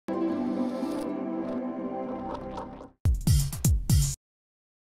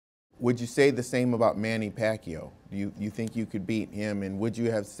Would you say the same about Manny Pacquiao? Do you think you could beat him, and would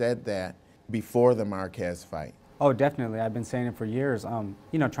you have said that before the Marquez fight? Oh, definitely. I've been saying it for years.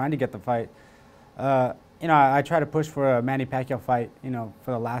 You know, trying to get the fight. You know, I try to push for a Manny Pacquiao fight, you know,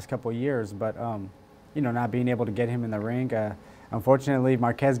 for the last couple of years, but, you know, not being able to get him in the ring. Unfortunately,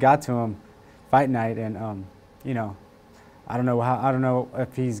 Marquez got to him fight night, and, you know, I don't know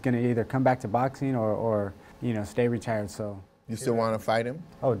if he's going to either come back to boxing or, you know, stay retired. So. You still want to fight him?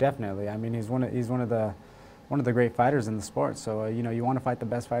 Oh, definitely. I mean, he's one of the great fighters in the sport. So, you know, you want to fight the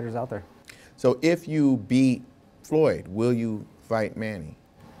best fighters out there. So if you beat Floyd, will you fight Manny?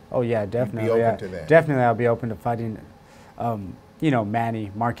 Oh yeah, definitely. You'd be open to that? Definitely, I'll be open to fighting, you know,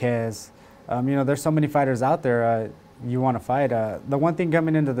 Manny, Marquez. You know, there's so many fighters out there you want to fight. The one thing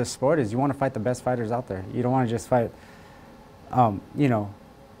coming into this sport is you want to fight the best fighters out there. You don't want to just fight, you know,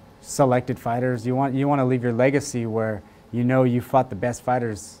 selected fighters. You want to leave your legacy where you know you fought the best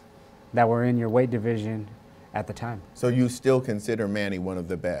fighters that were in your weight division at the time. So you still consider Manny one of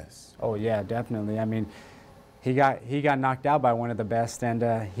the best? Oh yeah, definitely. I mean, he got knocked out by one of the best,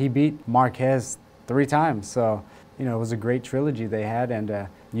 and he beat Marquez 3 times. So, you know, it was a great trilogy they had, and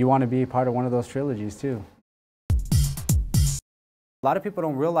you want to be part of one of those trilogies too. A lot of people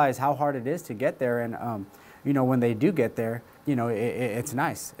don't realize how hard it is to get there, and you know, when they do get there, you know, it's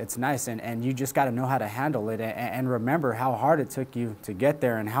nice. It's nice, and you just got to know how to handle it, and remember how hard it took you to get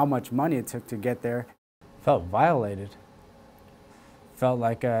there and how much money it took to get there. Felt violated. Felt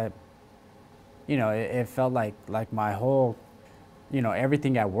like you know, it felt like my whole, you know,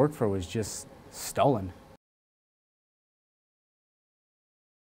 everything I worked for was just stolen.